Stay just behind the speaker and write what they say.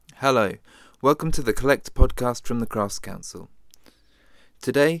Hello, welcome to the Collect podcast from the Crafts Council.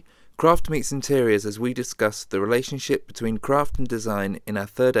 Today, craft meets interiors as we discuss the relationship between craft and design in our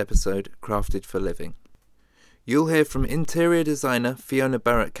third episode, Crafted for Living. You'll hear from interior designer Fiona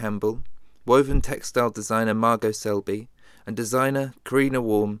Barret Campbell, woven textile designer Margo Selby, and designer Corrina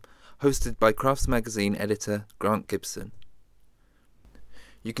Warm, hosted by Crafts Magazine editor Grant Gibsion.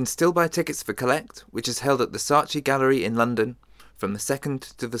 You can still buy tickets for Collect, which is held at the Saatchi Gallery in London, from the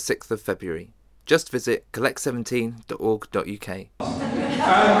 2nd to the 6th of February. Just visit collect17.org.uk.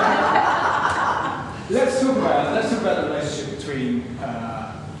 Let's talk about the relationship between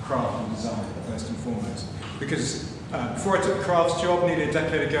craft and design, first and foremost. Because before I took the crafts job nearly a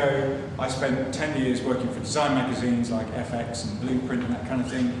decade ago, I spent 10 years working for design magazines like FX and Blueprint and that kind of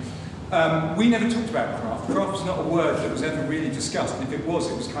thing. We never talked about craft. Craft was not a word that was ever really discussed, and if it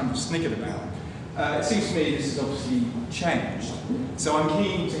was kind of sniggered about. It seems to me this has obviously changed. So I'm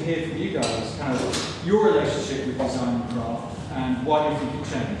keen to hear from you guys kind of your relationship with design and craft and why do you think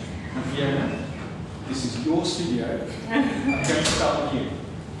it changed. And Fiona, this is your studio. I'm going to start with you.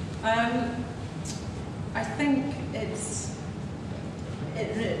 I think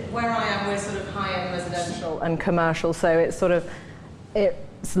where I am, we're sort of high-end residential and commercial, so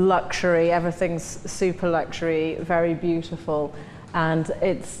it's luxury, everything's super luxury, very beautiful, and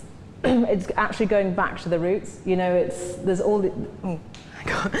it's actually going back to the roots. You know,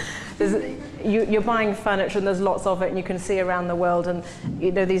 you're buying furniture and there's lots of it and you can see around the world, and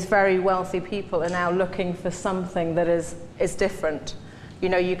you know, these very wealthy people are now looking for something that is different. You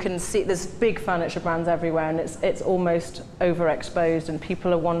know, you can see there's big furniture brands everywhere and it's almost overexposed, and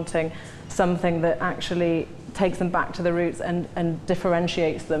people are wanting something that actually takes them back to the roots and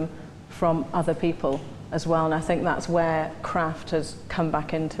differentiates them from other people as well. And I think that's where craft has come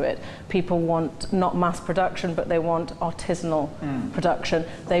back into it. People want not mass production, but they want artisanal production.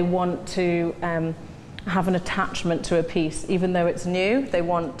 They want to have an attachment to a piece. Even though it's new, they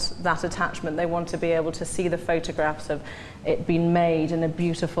want that attachment. They want to be able to see the photographs of it being made in a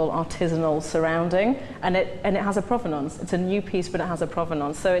beautiful artisanal surrounding, and it has a provenance. It's a new piece, but it has a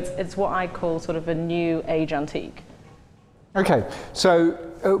provenance. So it's what I call sort of a new age antique. Okay, so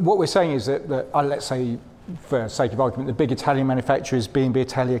what we're saying is that let's say, for sake of argument, the big Italian manufacturers, B&B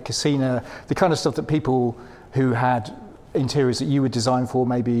Italia, Cassina, the kind of stuff that people who had interiors that you would design for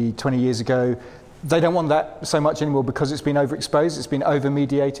maybe 20 years ago, they don't want that so much anymore because it's been overexposed, it's been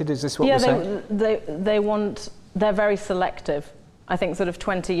over-mediated. Is this what we're saying? They're very selective. I think sort of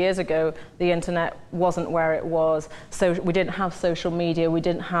 20 years ago, the internet wasn't where it was. So we didn't have social media, we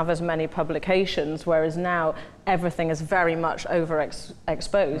didn't have as many publications, whereas now everything is very much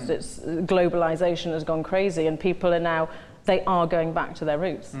overexposed. It's globalization has gone crazy, and people they are going back to their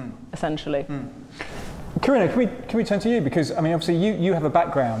roots, essentially. Corrina, can we turn to you? Because, I mean, obviously you have a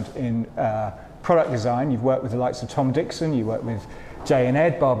background in product design. You've worked with the likes of Tom Dixon, you worked with J and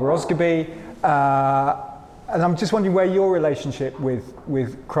Ed, Barbara Osgerby, and I'm just wondering where your relationship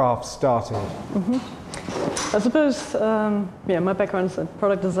with craft started. I suppose, my background is in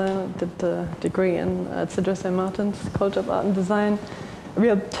product design. I did a degree at St. St. Martin's College of Art and Design. A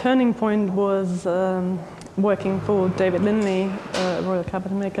real turning point was working for David Lindley, a Royal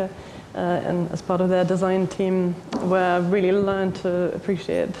Cabinet Maker, and as part of their design team, where I really learned to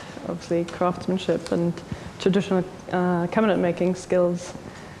appreciate, obviously, craftsmanship and traditional cabinet making skills,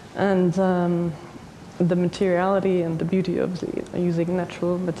 and the materiality and the beauty of using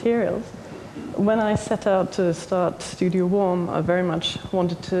natural materials. When I set out to start Studio Warm, I very much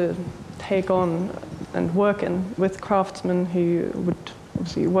wanted to take on and work with craftsmen who would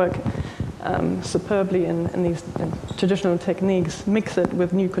obviously work superbly in these traditional techniques, mix it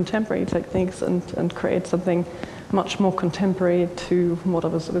with new contemporary techniques, and create something much more contemporary to what I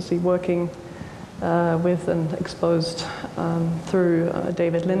was obviously working with and exposed through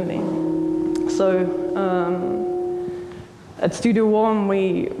David Lindley. So at Studio Warm,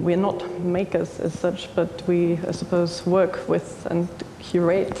 we're not makers as such, but we, I suppose, work with and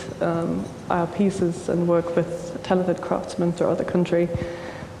curate our pieces and work with talented craftsmen throughout the country.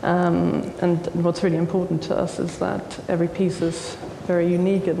 And what's really important to us is that every piece is very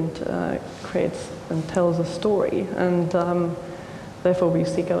unique and creates and tells a story. And therefore, we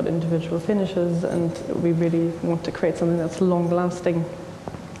seek out individual finishes, and we really want to create something that's long-lasting.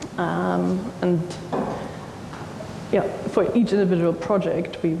 For each individual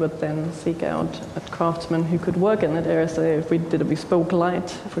project, we would then seek out a craftsman who could work in that area. So if we did a bespoke light,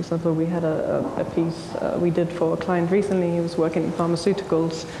 for example, we had a piece we did for a client recently. He was working in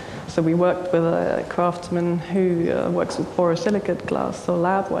pharmaceuticals. So we worked with a craftsman who works with borosilicate glass, so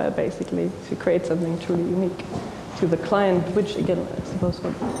labware basically, to create something truly unique. to the client, which again, I suppose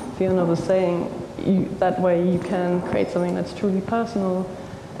what Fiona was saying, that way you can create something that's truly personal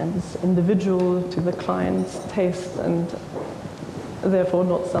and is individual to the client's taste, and therefore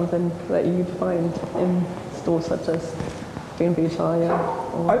not something that you find in stores such as B&B Italia.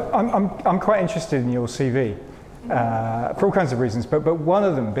 I'm quite interested in your CV for all kinds of reasons, but one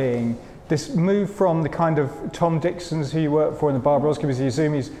of them being this move from the kind of Tom Dixons who you worked for in the Barbara Oscars, the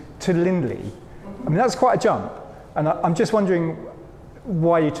Izumis, to Lindley. I mean, that's quite a jump, and I'm just wondering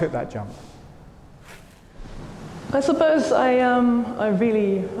why you took that jump. I suppose I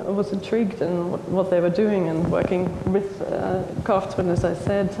really was intrigued in what they were doing and working with craftsmen, as I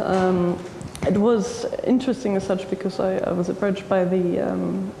said. It was interesting as such because I was approached by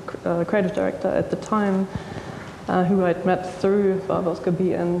the creative director at the time, who I'd met through Barbara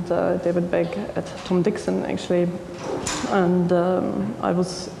Oscars and David Begg at Tom Dixon, actually. And I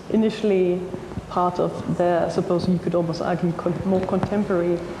was initially part of their, I suppose you could almost argue, more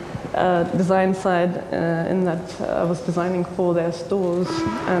contemporary design side, in that I was designing for their stores,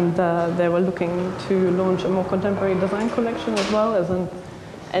 and they were looking to launch a more contemporary design collection as well as an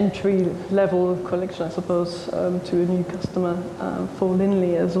entry-level collection, I suppose, to a new customer for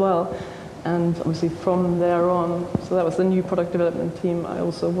Lindley as well. And obviously from there on, so that was the new product development team. I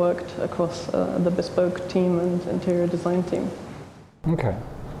also worked across the bespoke team and interior design team. Okay.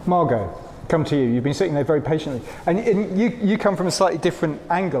 Margo, come to you. You've been sitting there very patiently. And you come from a slightly different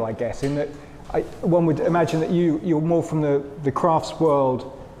angle, I guess, in that one would imagine that you're more from the crafts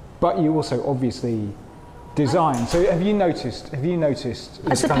world, but you also obviously design. So have you noticed this kind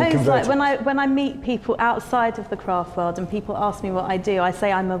of convergence? Like when I meet people outside of the craft world and people ask me what I do, I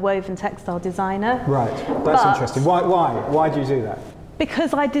say I'm a woven textile designer. Right, that's interesting. Why do you do that?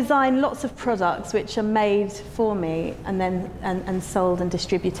 Because I design lots of products which are made for me and then and sold and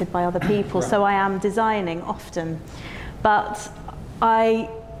distributed by other people. Right. So I am designing often, but I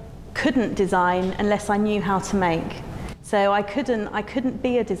couldn't design unless I knew how to make. So I couldn't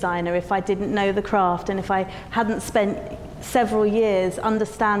be a designer if I didn't know the craft and if I hadn't spent several years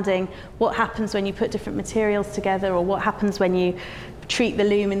understanding what happens when you put different materials together, or what happens when you treat the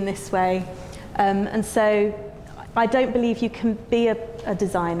loom in this way. And so I don't believe you can be a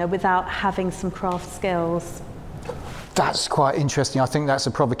designer without having some craft skills. That's quite interesting. I think that's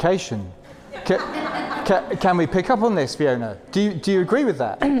a provocation. Can we pick up on this, Fiona? Do you agree with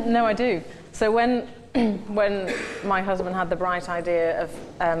that? No, I do. So when my husband had the bright idea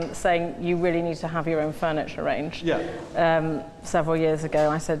of saying you really need to have your own furniture range, several years ago,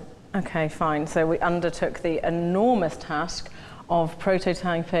 I said, okay, fine. So we undertook the enormous task of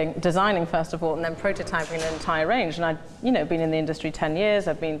designing first of all, and then prototyping an entire range. And I'd been in the industry 10 years.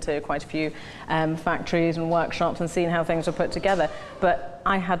 I've been to quite a few factories and workshops and seen how things were put together. But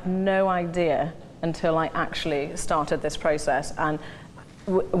I had no idea until I actually started this process. And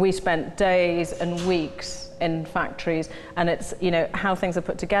we spent days and weeks in factories, and it's how things are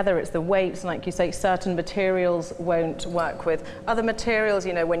put together. It's the weights, like you say, certain materials won't work with other materials.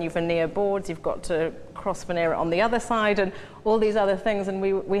 When you veneer boards, you've got to cross veneer it on the other side, and all these other things. And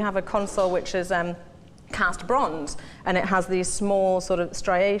we have a console which is cast bronze, and it has these small sort of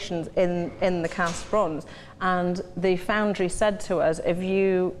striations in the cast bronze. And the foundry said to us,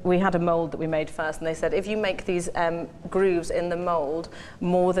 we had a mold that we made first, and they said, if you make these grooves in the mold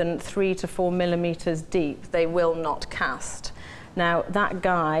more than 3 to 4 millimeters deep, they will not cast. Now, that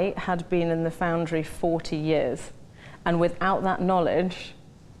guy had been in the foundry 40 years, and without that knowledge,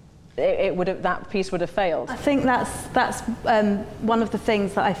 that piece would have failed. I think that's one of the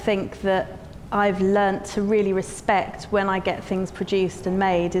things that I think that I've learnt to really respect when I get things produced and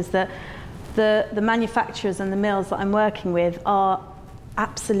made, is that the manufacturers and the mills that I'm working with are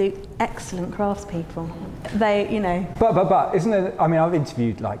absolute excellent craftspeople. But isn't there? I mean, I've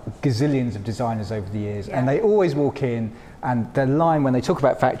interviewed like gazillions of designers over the years, and they always walk in, and their line when they talk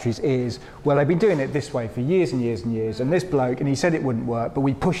about factories is, well, they've been doing it this way for years and years and years, and this bloke, and he said it wouldn't work, but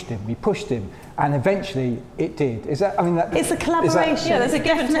we pushed him, and eventually it did. Is that? I mean, it's a collaboration. There's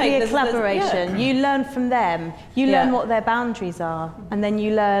definitely a collaboration. You learn from them. You learn what their boundaries are, and then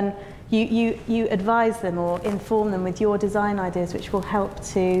you learn. You advise them or inform them with your design ideas, which will help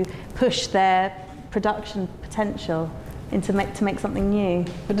to push their production potential to make something new.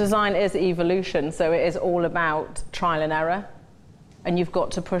 The design is evolution, so it is all about trial and error, and you've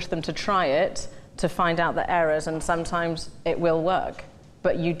got to push them to try it to find out the errors, and sometimes it will work,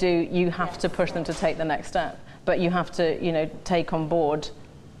 but you have to push them to take the next step. But you have to take on board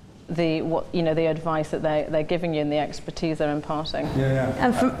the advice that they're giving you and the expertise they're imparting.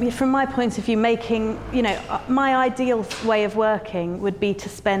 And from my point of view, making, my ideal way of working would be to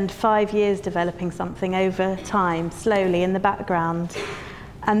spend 5 years developing something over time, slowly in the background,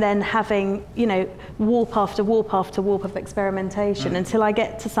 and then having, warp after warp after warp of experimentation until I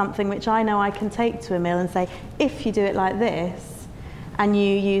get to something which I know I can take to a mill and say, if you do it like this, and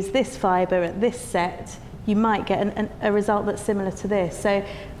you use this fibre at this set, you might get a result that's similar to this. So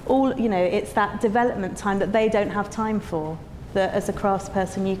it's that development time that they don't have time for, that as a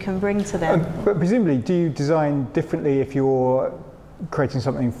craftsperson you can bring to them. But presumably, do you design differently if you're creating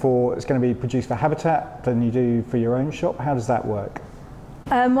something that's going to be produced for Habitat than you do for your own shop? How does that work?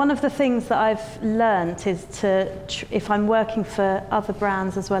 One of the things that I've learnt is if I'm working for other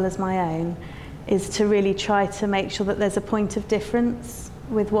brands as well as my own, is to really try to make sure that there's a point of difference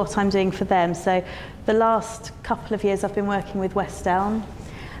with what I'm doing for them. So the last couple of years I've been working with West Elm,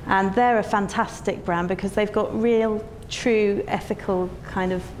 and they're a fantastic brand because they've got real, true, ethical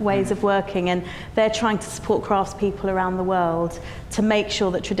kind of ways of working, and they're trying to support craftspeople around the world to make sure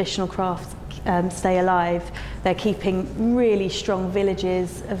that traditional crafts stay alive. They're keeping really strong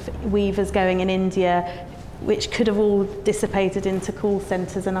villages of weavers going in India, which could have all dissipated into call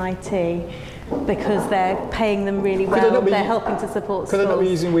centres and IT, because they're paying them really well. They're helping to support schools. Could they not be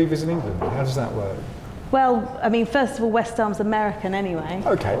using weavers in England? How does that work? Well, I mean, first of all, West Elm's American anyway.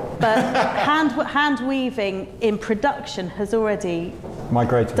 Okay. But hand weaving in production has already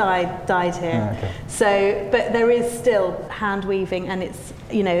migrated, died here. Yeah, okay. So, but there is still hand weaving, and it's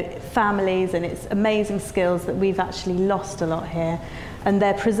families, and it's amazing skills that we've actually lost a lot here, and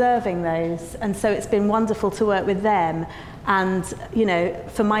they're preserving those. And so it's been wonderful to work with them. And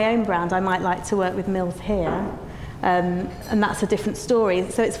for my own brand, I might like to work with mills here. And that's a different story.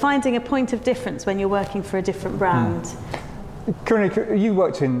 So it's finding a point of difference when you're working for a different brand. Corrina, you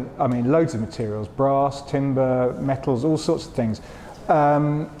worked in, loads of materials, brass, timber, metals, all sorts of things.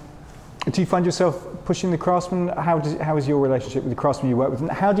 Do you find yourself pushing the craftsmen? How is your relationship with the craftsmen you work with? And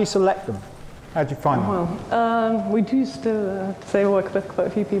how do you select them? How do you find them? Well, we do still work with quite a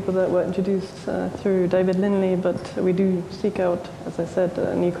few people that were introduced through David Linley, but we do seek out, as I said,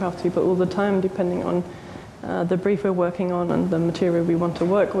 new craftspeople all the time, depending on the brief we're working on and the material we want to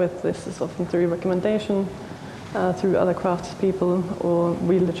work with. This is often through recommendation, through other craftspeople, or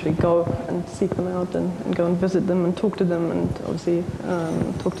we literally go and seek them out and go and visit them and talk to them, and obviously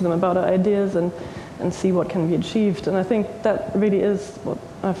talk to them about our ideas and see what can be achieved. And I think that really is what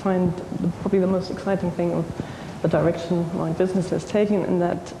I find probably the most exciting thing of the direction my business is taking, in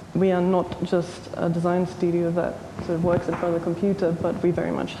that we are not just a design studio that sort of works in front of the computer, but we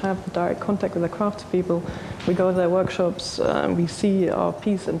very much have direct contact with the craftspeople. We go to their workshops, we see our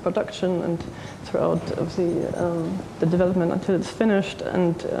piece in production and throughout, obviously, the development until it's finished,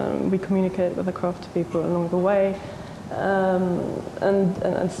 and we communicate with the craftspeople along the way. And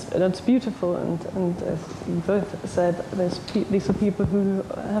it's beautiful, and as you both said, these are people who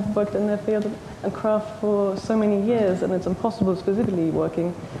have worked in their field and craft for so many years, and it's impossible, specifically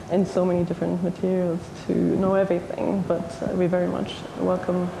working in so many different materials, to know everything, but we very much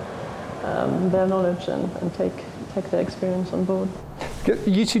welcome their knowledge and take their experience on board.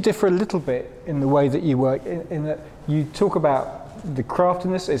 You two differ a little bit in the way that you work, in that you talk about the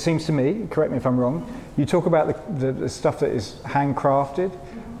craftiness, it seems to me, correct me if I'm wrong, you talk about the stuff that is handcrafted,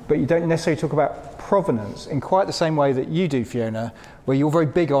 but you don't necessarily talk about provenance in quite the same way that you do, Fiona, where you're very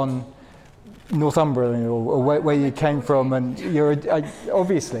big on Northumberland or where you came from, and you're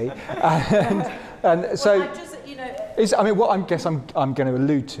obviously, and so. What I'm going to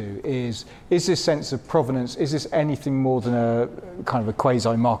allude to is this sense of provenance, is this anything more than a kind of a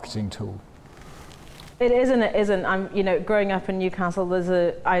quasi-marketing tool? It is and it isn't. Growing up in Newcastle,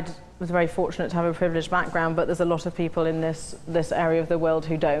 I was very fortunate to have a privileged background, but there's a lot of people in this area of the world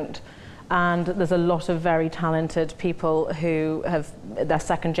who don't. And there's a lot of very talented people who have their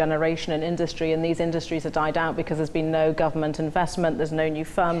second generation in industry, and these industries have died out because there's been no government investment, there's no new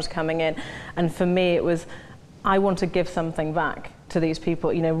firms coming in. And for me, it was, I want to give something back to these people,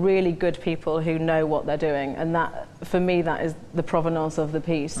 really good people who know what they're doing. And that, for me, that is the provenance of the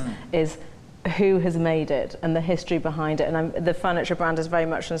piece, is who has made it and the history behind it. And the furniture brand is very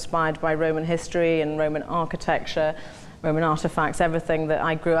much inspired by Roman history and Roman architecture, Roman artifacts, everything that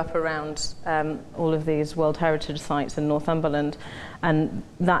I grew up around, all of these World Heritage sites in Northumberland. And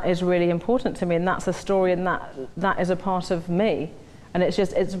that is really important to me, and that's a story, and that is a part of me. And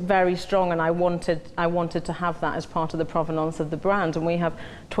it's very strong, and I wanted to have that as part of the provenance of the brand. And we have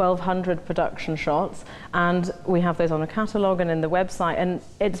 1,200 production shots, and we have those on a catalogue and in the website, and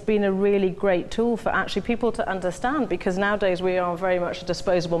it's been a really great tool for actually people to understand, because nowadays we are very much a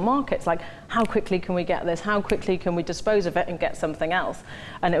disposable market. It's like, how quickly can we get this? How quickly can we dispose of it and get something else?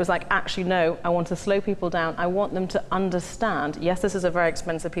 And it was like, actually, no, I want to slow people down. I want them to understand, yes, this is a very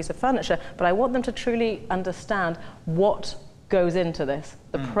expensive piece of furniture, but I want them to truly understand what goes into this,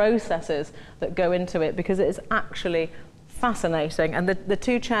 the processes that go into it, because it is actually fascinating. And the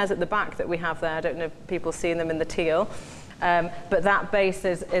two chairs at the back that we have there, I don't know if people see them in the teal, but that base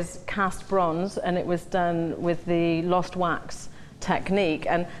is cast bronze, and it was done with the lost wax technique.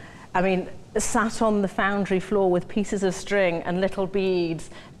 And I mean, sat on the foundry floor with pieces of string and little beads,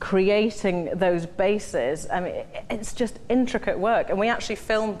 creating those bases. I mean, it's just intricate work. And we actually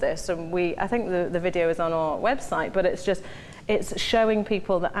filmed this, and I think the video is on our website, but it's showing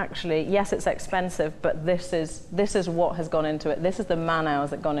people that actually, yes, it's expensive, but this is what has gone into it. This is the man hours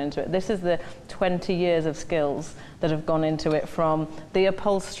that gone into it. This is the 20 years of skills that have gone into it, from the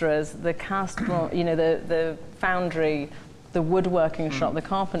upholsterers, the cast, the foundry, the woodworking shop, the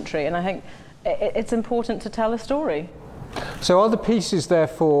carpentry. And I think it's important to tell a story. So are the pieces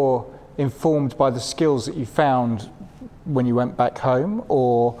therefore informed by the skills that you found when you went back home,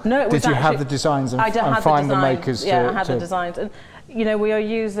 or did you have the designs and find the makers? Yeah, I had the designs. And, we are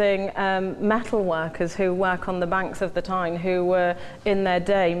using metal workers who work on the banks of the Tyne, who were in their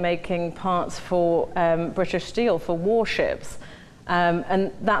day making parts for British Steel, for warships.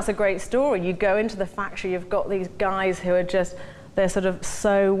 And that's a great story. You go into the factory, you've got these guys who are they're sort of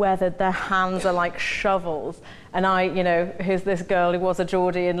so weathered, their hands are like shovels. And here's this girl who was a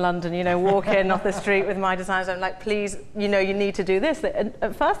Geordie in London, walk in off the street with my designs. I'm like, please, you need to do this. And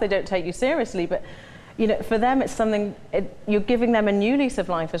at first they don't take you seriously, but for them it's something, you're giving them a new lease of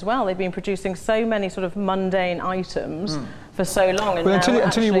life as well. They've been producing so many sort of mundane items for so long. And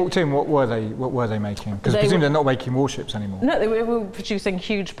until you walked in, what were they making? Because I presume they're not making warships anymore. No, they were producing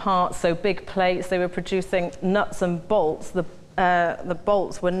huge parts, so big plates. They were producing nuts and bolts. The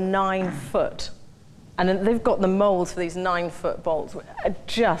bolts were 9 foot. And they've got the molds for these 9-foot bolts,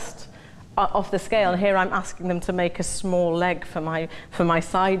 just off the scale. And here I'm asking them to make a small leg for my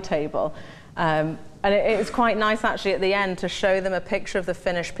side table. And it's quite nice actually at the end to show them a picture of the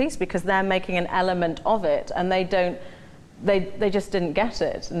finished piece, because they're making an element of it, and they just didn't get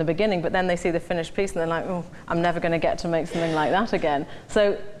it in the beginning, but then they see the finished piece and they're like, oh, I'm never going to get to make something like that again.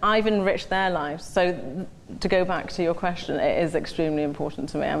 So I've enriched their lives. So to go back to your question, it is extremely important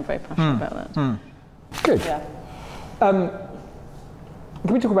to me. I'm very passionate about that. Good. Yeah. Can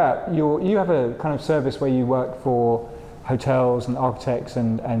we talk about you have a kind of service where you work for hotels and architects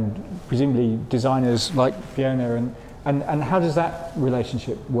and presumably designers like Fiona, and how does that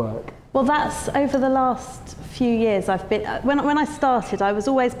relationship work? Well, that's over the last few years. I've been when I started, I was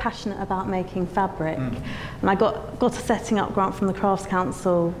always passionate about making fabric, and I got to setting up Grant from the Crafts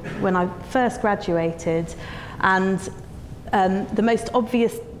Council when I first graduated, and the most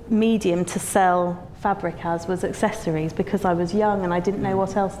obvious medium to sell fabric as was accessories, because I was young and I didn't know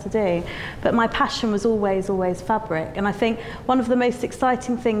what else to do. But my passion was always fabric, and I think one of the most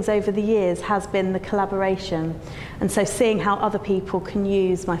exciting things over the years has been the collaboration, and so seeing how other people can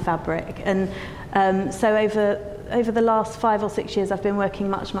use my fabric. And so over the last 5 or 6 years I've been working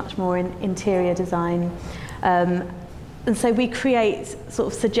much more in interior design, and so we create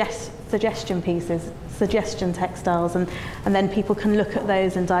sort of suggestion pieces, suggestion textiles, and then people can look at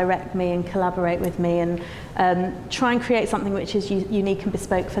those and direct me and collaborate with me and try and create something which is unique and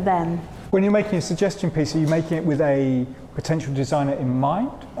bespoke for them. When you're making a suggestion piece, are you making it with a potential designer in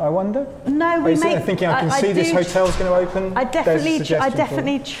mind, I wonder? No, we make... thinking I can see this hotel's going to open? I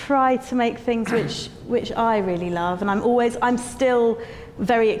definitely try to make things which I really love, and I'm still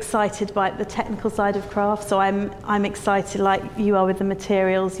very excited by the technical side of craft, so I'm excited like you are with the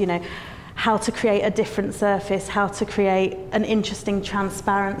materials, how to create a different surface, how to create an interesting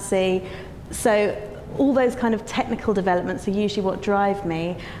transparency. So all those kind of technical developments are usually what drive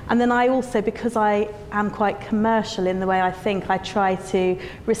me. And then I also, because I am quite commercial in the way I think, I try to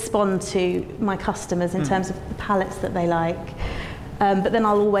respond to my customers in terms of the palettes that they like. But then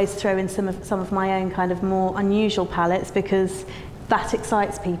I'll always throw in some of my own kind of more unusual palettes, because that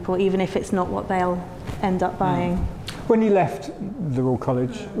excites people, even if it's not what they'll end up buying. When you left the Royal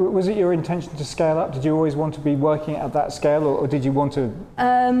College, was it your intention to scale up? Did you always want to be working at that scale, or did you want to?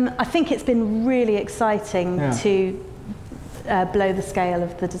 I think it's been really exciting to blow the scale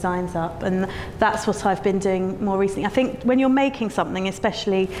of the designs up, and that's what I've been doing more recently. I think when you're making something,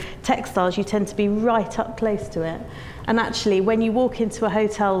 especially textiles, you tend to be right up close to it, and actually when you walk into a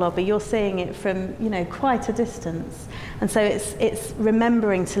hotel lobby, you're seeing it from, you know, quite a distance, and so it's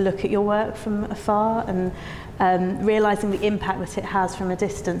remembering to look at your work from afar and realising the impact that it has from a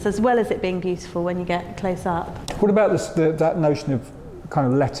distance, as well as it being beautiful when you get close up. What about that notion of kind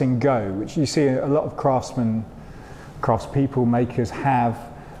of letting go, which you see a lot of craftspeople, makers have,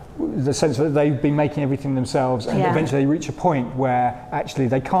 the sense that they've been making everything themselves, and eventually they reach a point where actually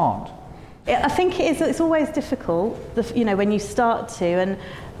they can't? I think it's always difficult, you know, when you start to, and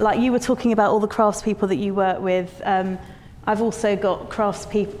like you were talking about all the craftspeople that you work with. I've also got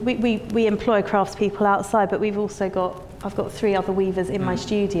craftspeople. We employ craftspeople outside, but I've got 3 other weavers in my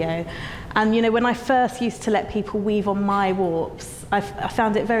studio. And you know, when I first used to let people weave on my warps, I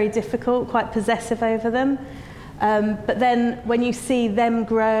found it very difficult, quite possessive over them. But then when you see them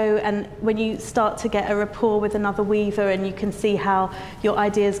grow, and when you start to get a rapport with another weaver, and you can see how your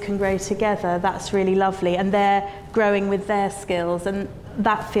ideas can grow together, that's really lovely. And they're growing with their skills, and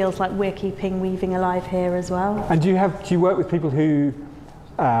that feels like we're keeping weaving alive here as well. And do you work with people who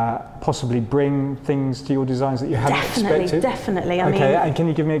possibly bring things to your designs that you hadn't expected? Definitely. Okay, and can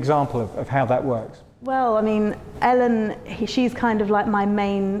you give me an example of how that works? Well, I mean, Ellen, she's kind of like my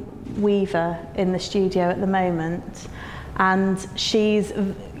main weaver in the studio at the moment, and she's,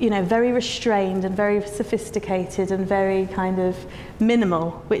 you know, very restrained and very sophisticated and very kind of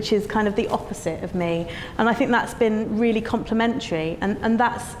minimal, which is kind of the opposite of me. And I think that's been really complementary, and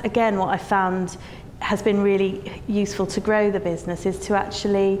that's again what I found has been really useful to grow the business, is to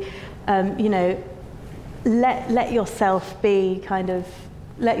actually, you know, let yourself be kind of,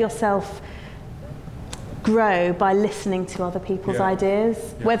 let yourself grow by listening to other people's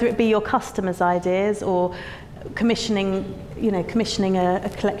ideas, whether it be your customers' ideas or commissioning a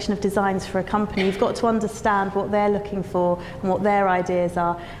collection of designs for a company. You've got to understand what they're looking for and what their ideas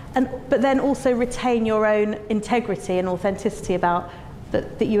are, but then also retain your own integrity and authenticity about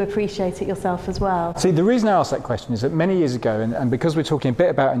that you appreciate it yourself as well. See, the reason I asked that question is that many years ago, and because we're talking a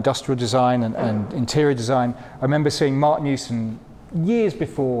bit about industrial design and interior design, I remember seeing Mark Newson years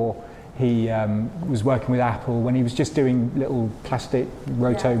before he was working with Apple, when he was just doing little plastic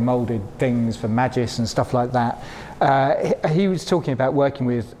roto-molded things for Magis and stuff like that. He was talking about working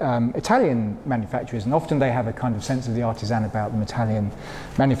with Italian manufacturers, and often they have a kind of sense of the artisan about them, Italian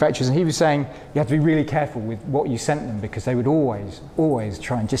manufacturers. And he was saying you have to be really careful with what you sent them, because they would always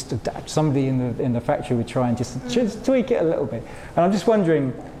try and just adapt. Somebody in the factory would try and just tweak it a little bit. And I'm just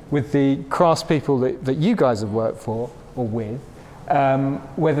wondering, with the craftspeople that you guys have worked for or with,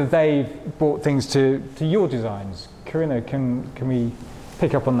 whether they've brought things to your designs. Corrina, can we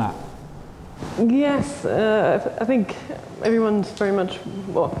pick up on that? Yes, I think everyone's very much,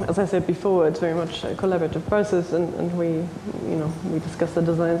 well, as I said before, it's very much a collaborative process, and we discuss the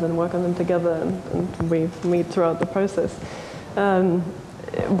designs and work on them together, and we meet throughout the process.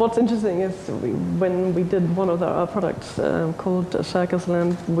 What's interesting is when we did one of our products called Sharka's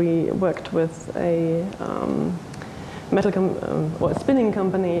Lamp, we worked with a a spinning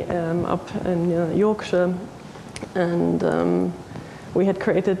company up in Yorkshire, and we had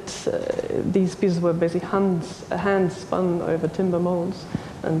created these pieces were basically hand spun over timber molds,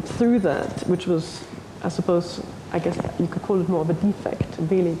 and through that, which was, I guess you could call it more of a defect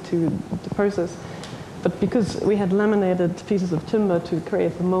really to the process, but because we had laminated pieces of timber to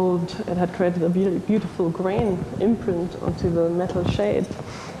create the mold, it had created a beautiful grain imprint onto the metal shade,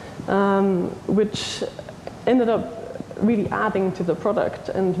 which ended up really adding to the product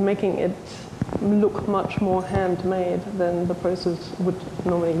and making it look much more handmade than the process would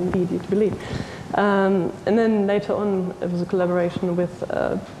normally lead you to believe. And then later on, it was a collaboration with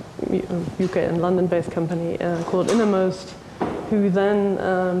a UK and London-based company called Innermost, who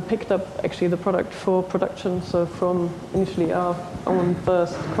then picked up actually the product for production. So from initially our own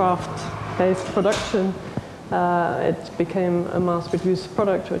first craft-based production, it became a mass-produced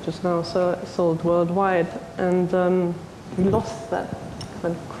product, which is now sold worldwide. And we lost that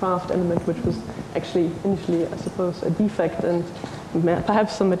kind of craft element, which was actually initially, I suppose, a defect, and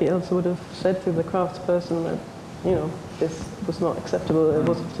perhaps somebody else would have said to the craftsperson that, you know, this was not acceptable, it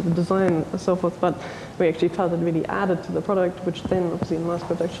wasn't to the design and so forth, but we actually felt it really added to the product, which then obviously in mass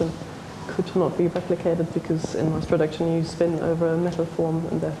production could not be replicated, because in mass production you spin over a metal form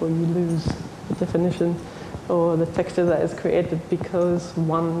and therefore you lose the definition or the texture that is created because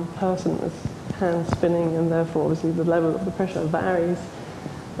one person is hand spinning, and therefore obviously the level of the pressure varies,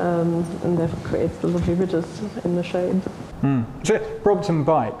 and therefore creates the lovely ridges in the shade. So Brompton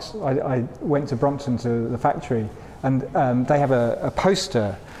Bikes, I went to Brompton to the factory, and they have a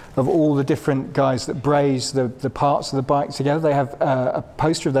poster of all the different guys that braze the parts of the bike together. They have a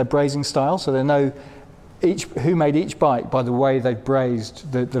poster of their brazing style, so they know who made each bike by the way they've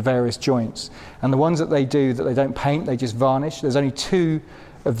brazed the various joints. And the ones that they do that they don't paint, they just varnish. There's only 2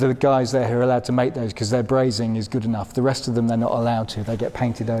 of the guys there who are allowed to make those because their brazing is good enough. The rest of them, they're not allowed to. They get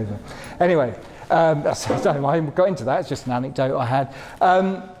painted over. Anyway, I don't know why I got into that. It's just an anecdote I had.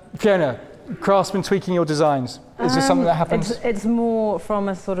 Fiona, craftsmen tweaking your designs. Is this something that happens? It's more from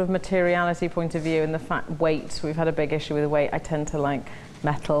a sort of materiality point of view, and the fact weight. We've had a big issue with weight. I tend to like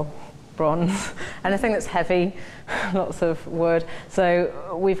metal, bronze, anything that's heavy, lots of wood.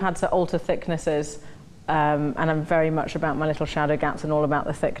 So we've had to alter thicknesses, and I'm very much about my little shadow gaps and all about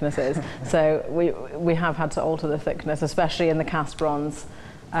the thicknesses. So we have had to alter the thickness, especially in the cast bronze,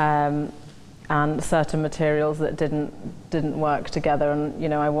 and certain materials that didn't work together. And you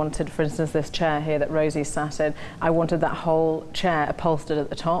know, I wanted, for instance, this chair here that Rosie sat in, I wanted that whole chair upholstered at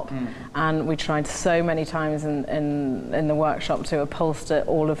the top, and we tried so many times in the workshop to upholster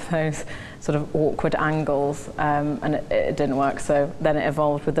all of those sort of awkward angles, and it didn't work. So then it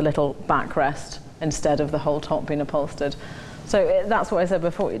evolved with the little backrest instead of the whole top being upholstered. So that's what I said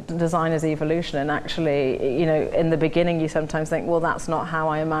before, design is evolution, and actually, you know, in the beginning you sometimes think, well, that's not how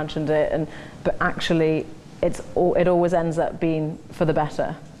I imagined it, but actually it always ends up being for the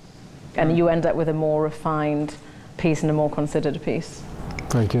better, and you end up with a more refined piece and a more considered piece.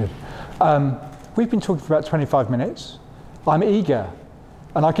 Very good. We've been talking for about 25 minutes. I'm eager,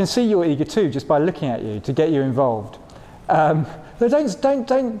 and I can see you're eager too just by looking at you to get you involved. No,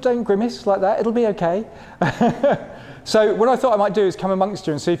 don't grimace like that, it'll be okay. So what I thought I might do is come amongst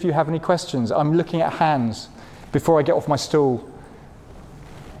you and see if you have any questions. I'm looking at hands before I get off my stool.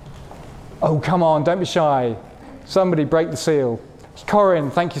 Oh, come on, don't be shy. Somebody break the seal. Corinne,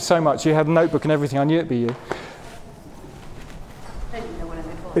 thank you so much. You had a notebook and everything. I knew it'd be you.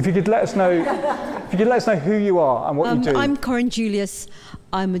 If you could let us know who you are and what you do. I'm Corinne Julius.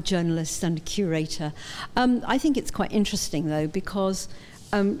 I'm a journalist and a curator. I think it's quite interesting, though, because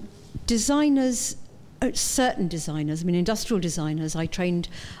designers, certain designers, I mean industrial designers, I trained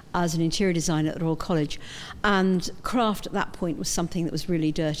as an interior designer at Royal College, and craft at that point was something that was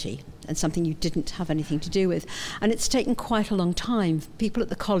really dirty and something you didn't have anything to do with. And it's taken quite a long time. People at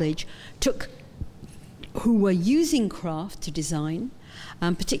the college who were using craft to design,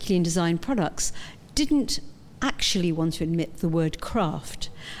 particularly in design products, didn't actually want to admit the word craft.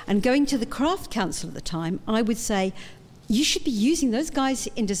 And going to the Craft Council at the time, I would say, you should be using those guys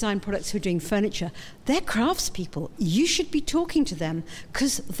in design products who are doing furniture. They're craftspeople. You should be talking to them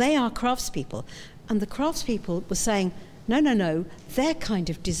because they are craftspeople. And the craftspeople were saying, no, they're kind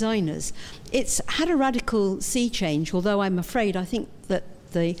of designers. It's had a radical sea change, although I think that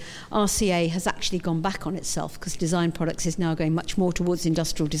the RCA has actually gone back on itself because design products is now going much more towards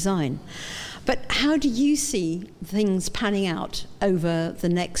industrial design. But how do you see things panning out over the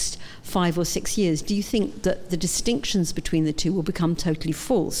next 5 or 6 years? Do you think that the distinctions between the two will become totally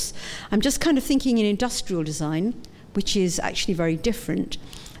false? I'm just kind of thinking in industrial design, which is actually very different.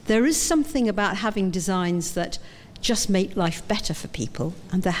 There is something about having designs that just make life better for people,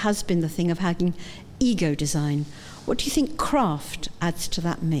 and there has been the thing of having ego design. What do you think craft adds to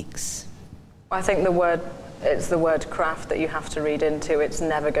that mix? I think it's the word craft that you have to read into. It's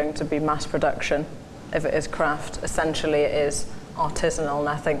never going to be mass production if it is craft. Essentially it is artisanal, and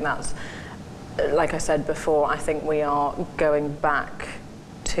I think that's, like I said before, I think we are going back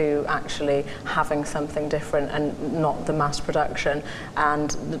to actually having something different and not the mass production.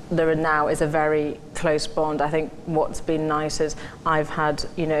 And there now is a very close bond. I think what's been nice is I've had,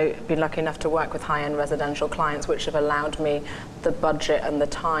 been lucky enough to work with high-end residential clients, which have allowed me the budget and the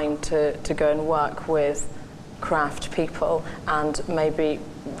time to go and work with craft people and maybe,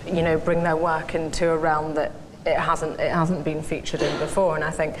 bring their work into a realm that it hasn't been featured in before. And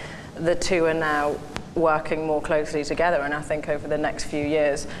I think the two are now working more closely together, and I think over the next few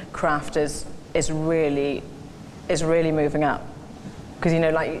years craft is really moving up, because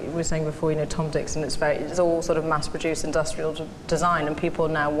like we were saying before, Tom Dixon, it's all sort of mass produced industrial design, and people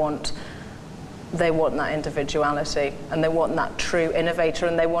now want that individuality, and they want that true innovator,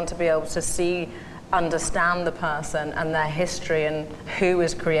 and they want to be able to understand the person and their history and who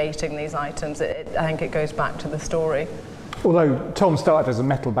is creating these items. I think it goes back to the story. Although Tom started as a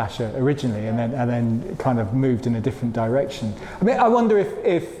metal basher originally, and then kind of moved in a different direction. I mean, I wonder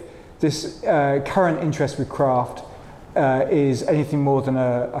if this current interest with craft is anything more than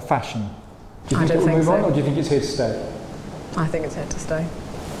a fashion. Do you think it will move on, or do you think it's here to stay? I think it's here to stay.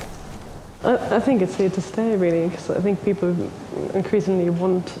 I think it's here to stay, really, because I think people increasingly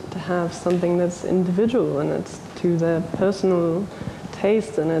want to have something that's individual, and it's to their personal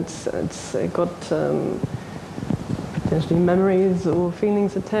taste, and it's got potentially memories or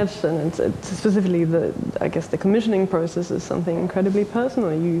feelings attached, and it's specifically the commissioning process is something incredibly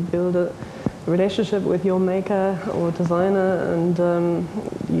personal. You build a relationship with your maker or designer, and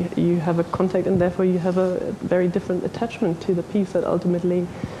you have a contact, and therefore you have a very different attachment to the piece that ultimately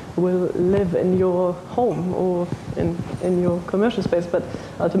will live in your home or in your commercial space. But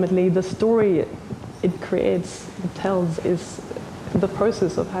ultimately the story it creates, it tells, is the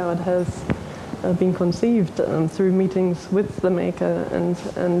process of how it has been conceived through meetings with the maker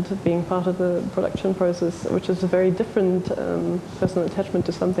and being part of the production process, which is a very different personal attachment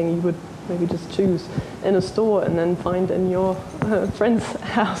to something you would maybe just choose in a store and then find in your friend's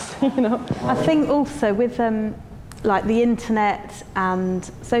house, I think also with like the internet and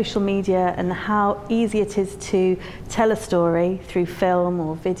social media and how easy it is to tell a story through film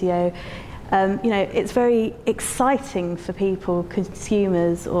or video, it's very exciting for people,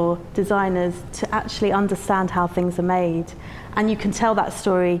 consumers or designers, to actually understand how things are made, and you can tell that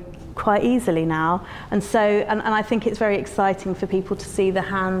story quite easily now. And so, and I think it's very exciting for people to see the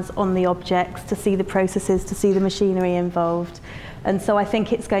hands on the objects, to see the processes, to see the machinery involved. And so I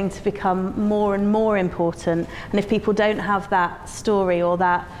think it's going to become more and more important. And if people don't have that story or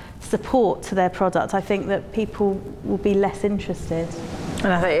that support to their product, I think that people will be less interested.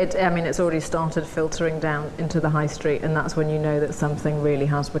 And I think it's already started filtering down into the high street, and that's when you know that something really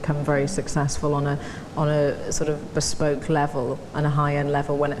has become very successful on a sort of bespoke level and a high-end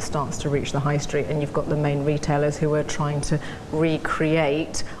level, when it starts to reach the high street, and you've got the main retailers who are trying to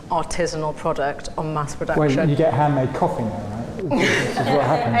recreate artisanal product on mass production. Well, you get handmade coffee now, right? This is what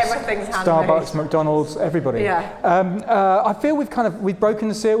happens. Everything's handmade. Starbucks, McDonald's, everybody. Yeah. I feel we've broken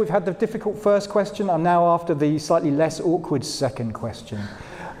the seal. We've had the difficult first question. I'm now after the slightly less awkward second question.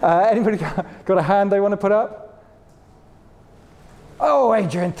 Anybody got a hand they want to put up? Oh,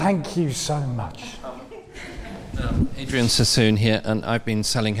 Adrian, thank you so much. Adrian Sassoon here, and I've been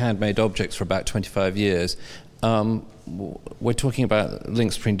selling handmade objects for about 25 years. We're talking about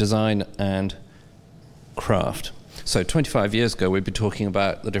links between design and craft. So 25 years ago, we'd be talking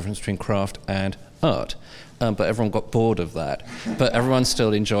about the difference between craft and art. But everyone got bored of that. But everyone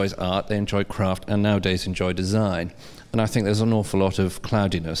still enjoys art, they enjoy craft, and nowadays enjoy design. And I think there's an awful lot of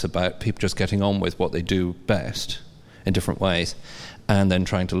cloudiness about people just getting on with what they do best in different ways and then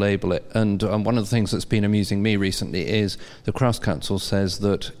trying to label it. And one of the things that's been amusing me recently is the Crafts Council says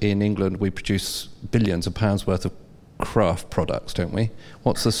that in England we produce billions of pounds worth of craft products, don't we?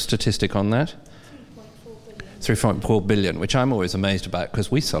 What's the statistic on that? 3.4 billion, which I'm always amazed about,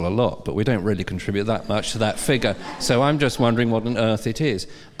 because we sell a lot, but we don't really contribute that much to that figure. So I'm just wondering what on earth it is.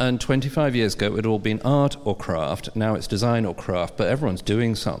 And 25 years ago, it had all been art or craft. Now it's design or craft, but everyone's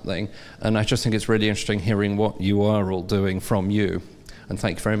doing something. And I just think it's really interesting hearing what you are all doing from you. And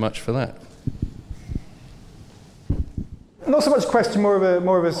thank you very much for that. Not so much a question, more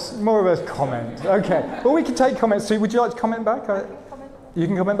of a comment. Okay. Well, we can take comments too. Would you like to comment back? You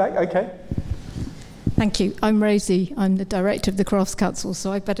can comment back. Okay. Thank you. I'm Rosie. I'm the director of the Crafts Council,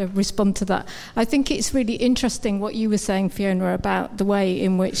 so I better respond to that. I think it's really interesting what you were saying, Fiona, about the way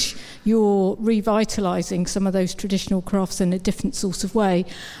in which you're revitalising some of those traditional crafts in a different sort of way.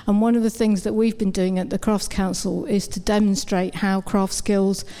 And one of the things that we've been doing at the Crafts Council is to demonstrate how craft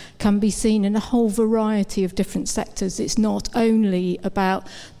skills can be seen in a whole variety of different sectors. It's not only about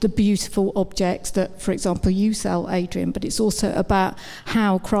the beautiful objects that, for example, you sell, Adrian, but it's also about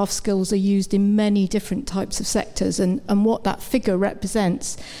how craft skills are used in many different types of sectors, and what that figure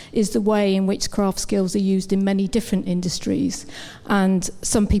represents is the way in which craft skills are used in many different industries. And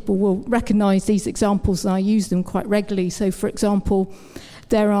some people will recognise these examples, and I use them quite regularly. So, for example,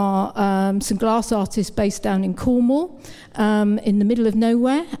 there are some glass artists based down in Cornwall, in the middle of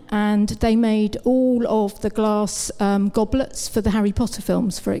nowhere, and they made all of the glass goblets for the Harry Potter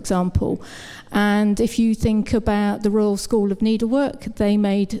films, for example. And if you think about the Royal School of Needlework, they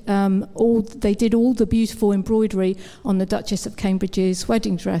did all the beautiful embroidery on the Duchess of Cambridge's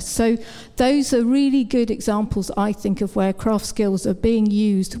wedding dress. So those are really good examples, I think, of where craft skills are being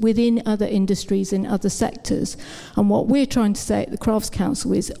used within other industries in other sectors. And what we're trying to say at the Crafts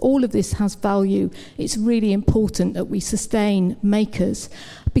Council is all of this has value. It's really important that we sustain makers,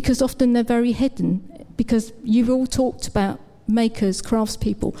 because often they're very hidden. Because you've all talked about makers,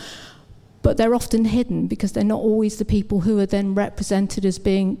 craftspeople, but they're often hidden because they're not always the people who are then represented as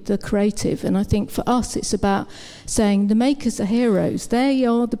being the creative. And I think for us it's about saying the makers are heroes. They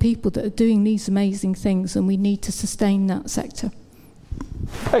are the people that are doing these amazing things, and we need to sustain that sector.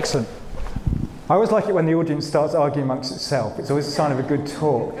 Excellent. I always like it when the audience starts arguing amongst itself. It's always a sign of a good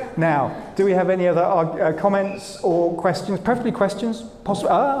talk. Now, do we have any other comments or questions? Preferably questions.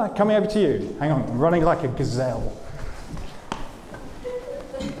 Coming over to you. Hang on, I'm running like a gazelle.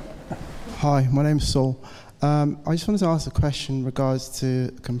 Hi, my name's Saul. I just wanted to ask a question in regards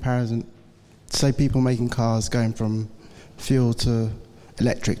to comparison. Say people making cars going from fuel to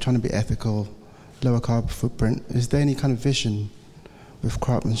electric, trying to be ethical, lower carbon footprint. Is there any kind of vision with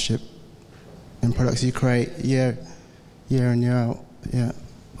craftsmanship in products you create year in, year out? Yeah,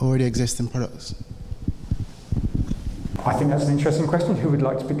 already existing products. I think that's an interesting question. Who would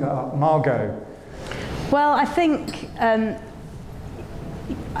like to pick that up? Margo. Well, I think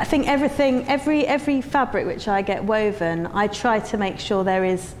every fabric which I get woven, I try to make sure there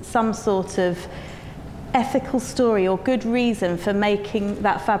is some sort of ethical story or good reason for making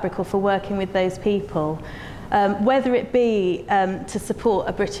that fabric or for working with those people, whether it be to support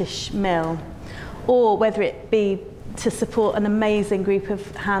a British mill or whether it be to support an amazing group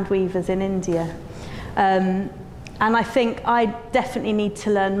of hand weavers in India. And I think I definitely need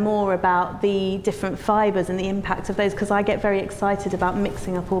to learn more about the different fibres and the impact of those, because I get very excited about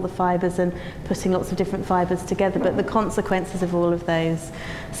mixing up all the fibres and putting lots of different fibres together, but the consequences of all of those.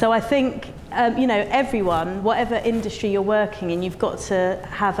 So I think, everyone, whatever industry you're working in, you've got to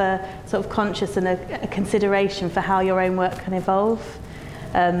have a sort of conscious and a consideration for how your own work can evolve.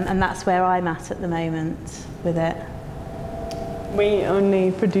 And that's where I'm at the moment with it. We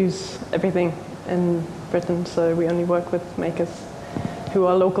only produce everything in Britain, so we only work with makers who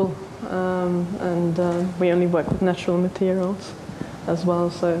are local, and we only work with natural materials as well,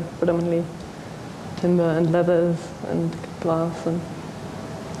 so predominantly timber and leathers and glass and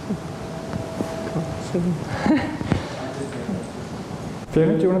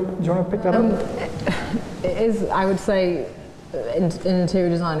Fiona, do you want to pick that up? It is, I would say, in interior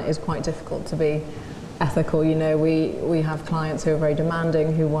design, it is quite difficult to be ethical. We have clients who are very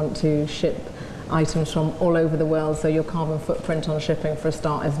demanding, who want to ship items from all over the world, so your carbon footprint on shipping for a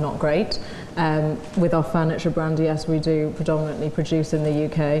start is not great. With our furniture brand, yes, we do predominantly produce in the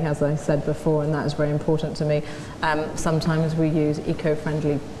UK, as I said before, and that is very important to me. Sometimes we use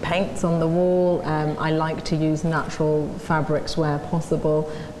eco-friendly paints on the wall. I like to use natural fabrics where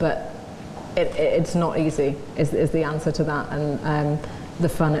possible, but it's not easy, is the answer to that, and the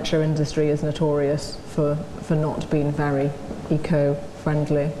furniture industry is notorious for not being very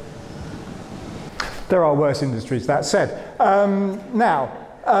eco-friendly. There are worse industries, that said. Now,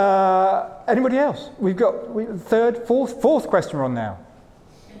 anybody else? We've got fourth question we're on now.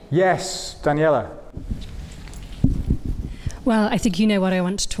 Yes, Daniela. Well, I think you know what I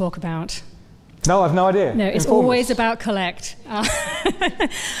want to talk about. No, I've no idea. No, it's Inform always us. about collect.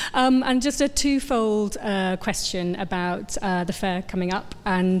 And just a twofold question about the fair coming up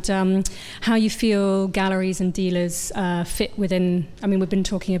and how you feel galleries and dealers fit within. I mean, we've been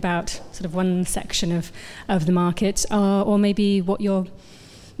talking about sort of one section of the market, or maybe what your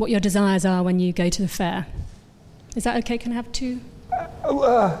desires are when you go to the fair. Is that okay? Can I have two?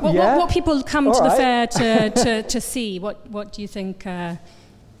 Yeah. What people come All to right. the fair to see? What do you think?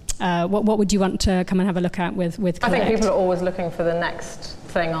 What would you want to come and have a look at with Collect? I think people are always looking for the next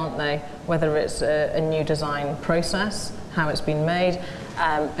thing, aren't they? Whether it's a new design process, how it's been made,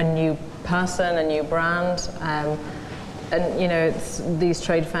 a new person, a new brand. And these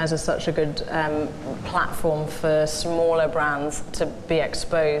trade fairs are such a good platform for smaller brands to be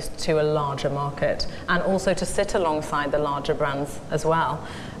exposed to a larger market, and also to sit alongside the larger brands as well.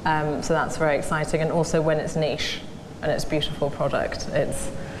 So that's very exciting. And also when it's niche and it's beautiful product,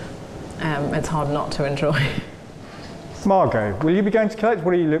 it's hard not to enjoy. Margo, will you be going to Collect?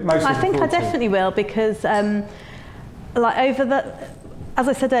 What are you most looking I think I forward to? definitely will, because as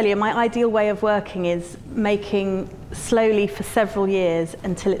I said earlier, my ideal way of working is making slowly for several years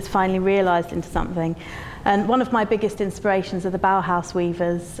until it's finally realised into something. And one of my biggest inspirations are the Bauhaus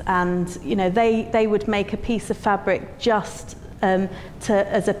weavers, and they would make a piece of fabric just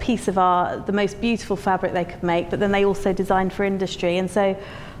as a piece of art, the most beautiful fabric they could make, but then they also designed for industry. And so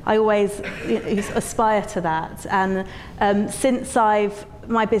I always aspire to that. And since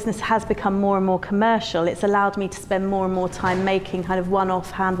my business has become more and more commercial, it's allowed me to spend more and more time making kind of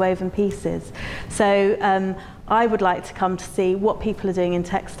one-off hand-woven pieces. So I would like to come to see what people are doing in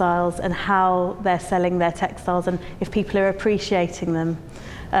textiles and how they're selling their textiles, and if people are appreciating them,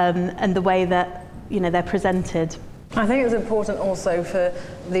 and the way that they're presented. I think it's important also for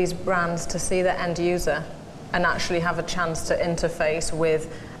these brands to see the end user and actually have a chance to interface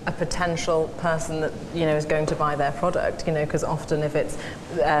with a potential person that is going to buy their product, because often if it's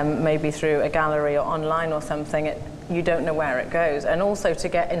maybe through a gallery or online or something, you don't know where it goes. And also to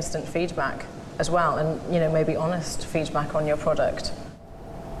get instant feedback as well, and maybe honest feedback on your product.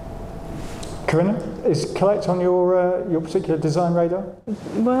 Corrina, is Collect on your particular design radar?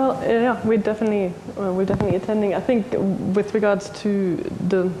 Well, yeah, we're definitely attending. I think with regards to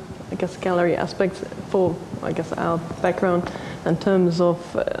the, gallery aspects for, our background in terms of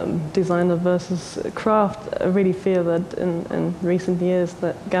designer versus craft, I really feel that in recent years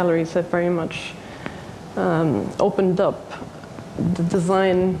that galleries have very much opened up the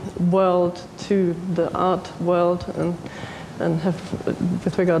design world to the art world, and have,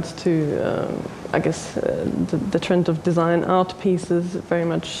 with regards to, the trend of design art pieces, very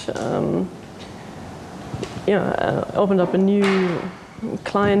much, opened up a new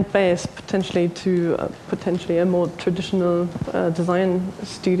client base potentially to potentially a more traditional design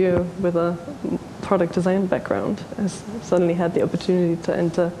studio with a product design background has suddenly had the opportunity to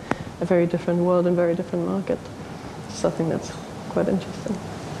enter a very different world and very different market. So I think that's quite interesting.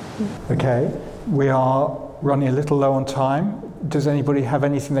 Okay, we are running a little low on time. Does anybody have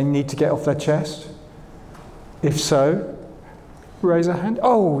anything they need to get off their chest? If so, raise a hand.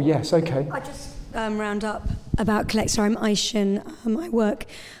 Oh, yes, okay. I just round up about Collect. So I'm Aishan. I work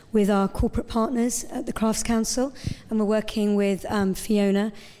with our corporate partners at the Crafts Council, and we're working with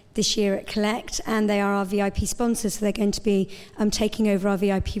Fiona this year at Collect, and they are our VIP sponsors, so they're going to be taking over our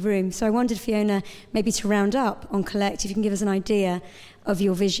VIP room. So I wondered, Fiona, maybe to round up on Collect, if you can give us an idea of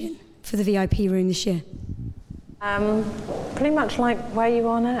your vision for the VIP room this year. Pretty much like where you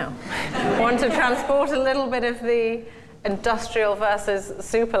are now. Want to transport a little bit of the industrial versus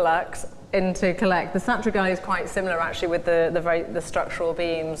super luxe into Collect. The Saatchi Gallery is quite similar actually, with the structural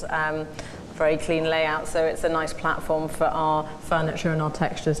beams, very clean layout, so it's a nice platform for our furniture and our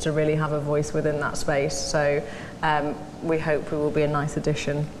textures to really have a voice within that space. So we hope we will be a nice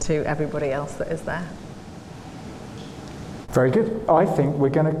addition to everybody else that is there. Very good. I think we're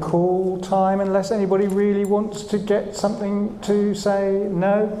going to call time unless anybody really wants to get something to say.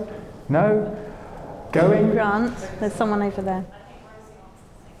 No? Going? Grant, there's someone over there.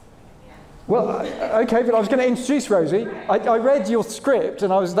 Well, okay, but I was going to introduce Rosie. I read your script,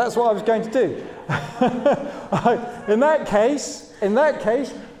 and that's what I was going to do. In that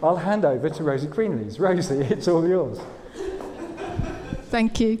case, I'll hand over to Rosie Greenlees. Rosie, it's all yours.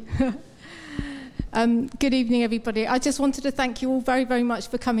 Thank you. Good evening, everybody. I just wanted to thank you all very, very much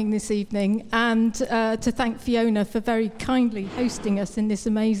for coming this evening, and to thank Fiona for very kindly hosting us in this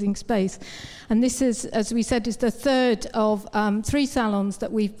amazing space. And this is, as we said, is the third of 3 salons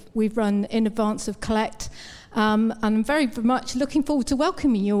that we've run in advance of Collect. And I'm very much looking forward to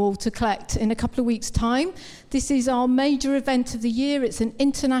welcoming you all to Collect in a couple of weeks' time. This is our major event of the year. It's an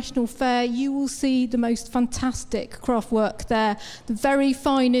international fair. You will see the most fantastic craft work there, the very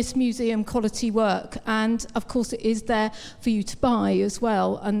finest museum quality work. And of course, it is there for you to buy as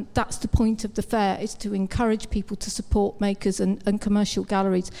well. And that's the point of the fair, is to encourage people to support makers and commercial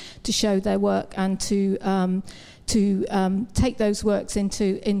galleries to show their work and to take those works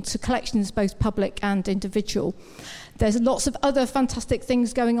into collections, both public and individual. There's lots of other fantastic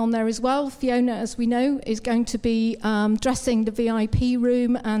things going on there as well. Fiona, as we know, is going to be dressing the VIP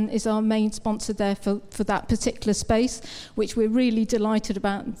room and is our main sponsor there for that particular space, which we're really delighted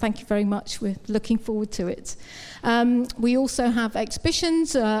about, and thank you very much. We're looking forward to it. We also have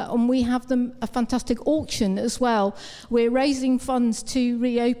exhibitions, and we have a fantastic auction as well. We're raising funds to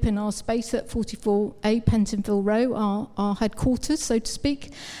reopen our space at 44A Pentonville Row, our headquarters, so to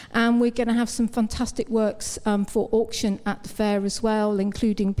speak, and we're going to have some fantastic works for auction at the fair as well,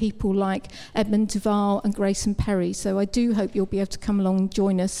 including people like Edmund Duval and Grayson Perry. So I do hope you'll be able to come along and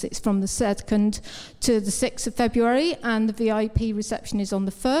join us. It's from the 2nd to the 6th of February, and the VIP reception is on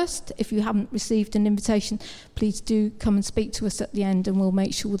the 1st. If you haven't received an invitation, please do come and speak to us at the end, and we'll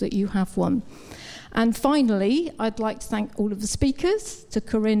make sure that you have one. And finally, I'd like to thank all of the speakers, to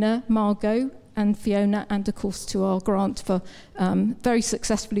Corrina, Margo, and Fiona, and of course to our Grant for very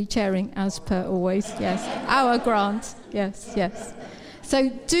successfully chairing, as per always. Yes, our Grant. Yes. So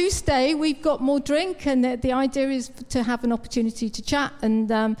do stay. We've got more drink, and the idea is to have an opportunity to chat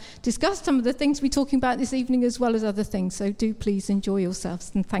and discuss some of the things we're talking about this evening, as well as other things. So do please enjoy yourselves,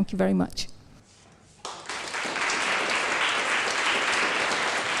 and thank you very much.